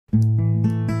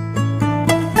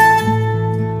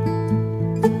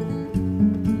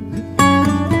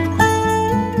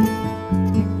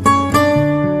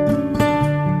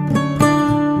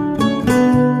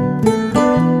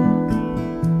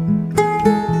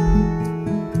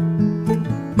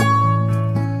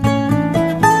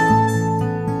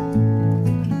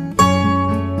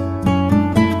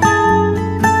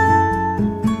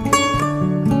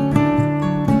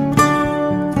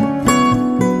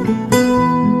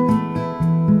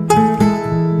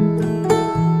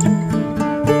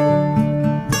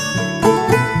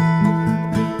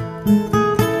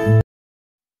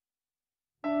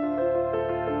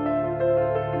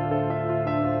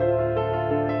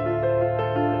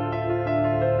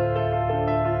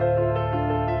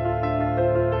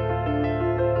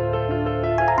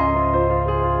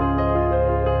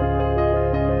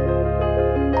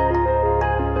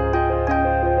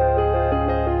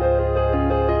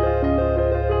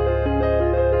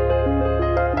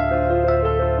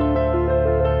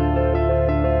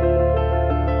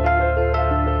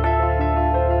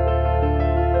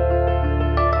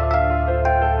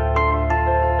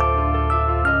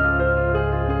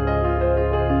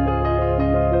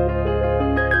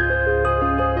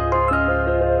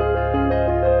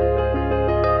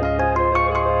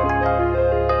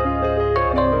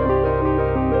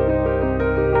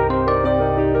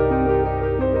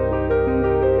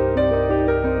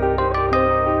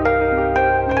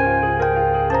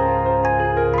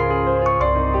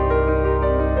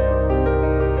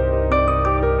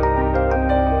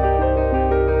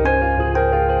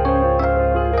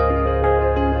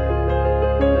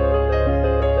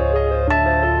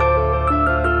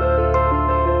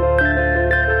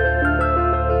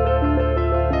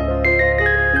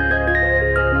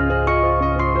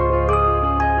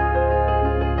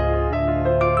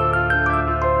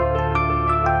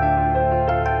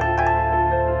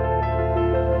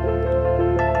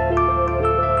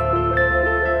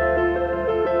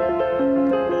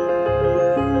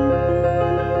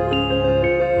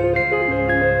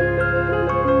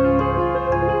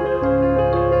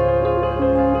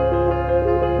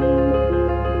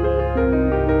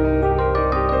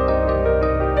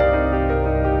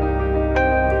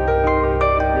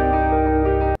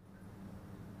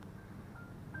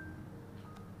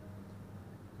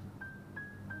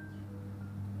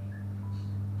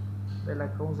Đây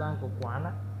là không gian của quán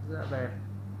á, rất là đẹp.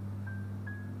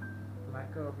 Lá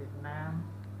cờ Việt Nam.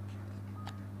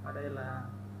 Và đây là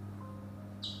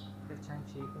cái trang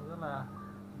trí cũng rất là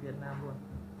Việt Nam luôn.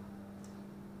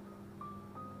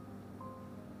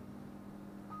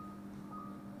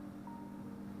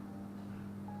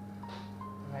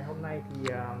 Ngày hôm nay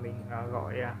thì mình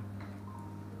gọi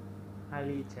 2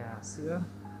 ly trà sữa.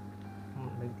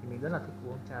 Mình rất là thích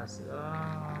uống trà sữa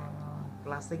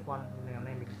classic one, nên hôm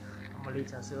nay mình có một ly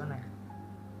trà sữa này.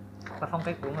 Và phong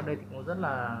cách uống ở đây thì cũng rất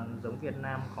là giống Việt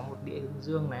Nam, có một đĩa hướng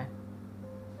dương này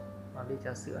và ly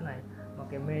trà sữa này. Và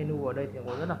cái menu ở đây thì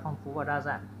cũng rất là phong phú và đa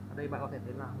dạng. Ở đây bạn có thể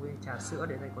thấy là nguyên trà sữa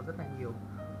đến đây có rất là nhiều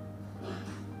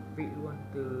vị luôn,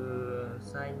 từ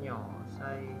size nhỏ,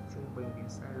 size trung bình đến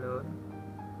size lớn.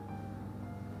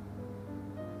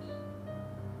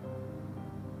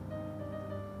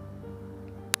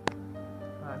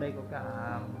 Và ở đây có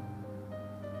cả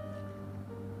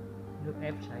nước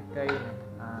ép trái cây này,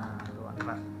 đồ ăn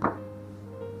vặt,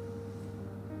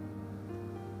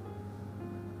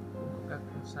 cũng có các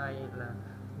size là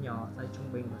nhỏ, size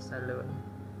trung bình và size lớn.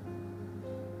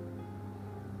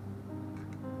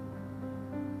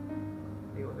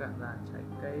 Đây có cả là trái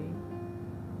cây,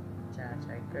 trà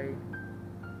trái cây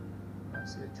và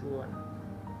sữa chua này.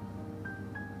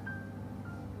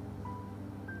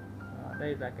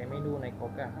 Đây là cái menu này có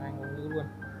cả 2 ngôn ngữ luôn.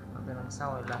 Ở phía đằng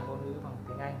sau này là ngôn ngữ bằng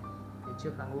tiếng Anh, phía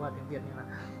trước là ngôn ngữ tiếng Việt, nhưng mà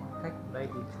khách ở đây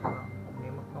thì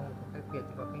nếu mà không có khách Việt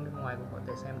thì có khách nước ngoài cũng có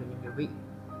thể xem được những cái vị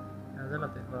rất là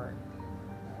tuyệt vời.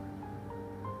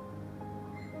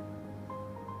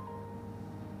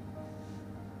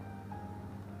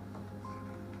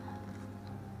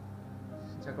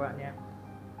 Xin chào các bạn nhé.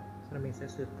 Sau đây mình sẽ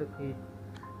thưởng thức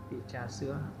vị trà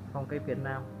sữa phong cách Việt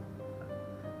Nam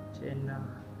trên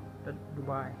đất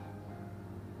Dubai.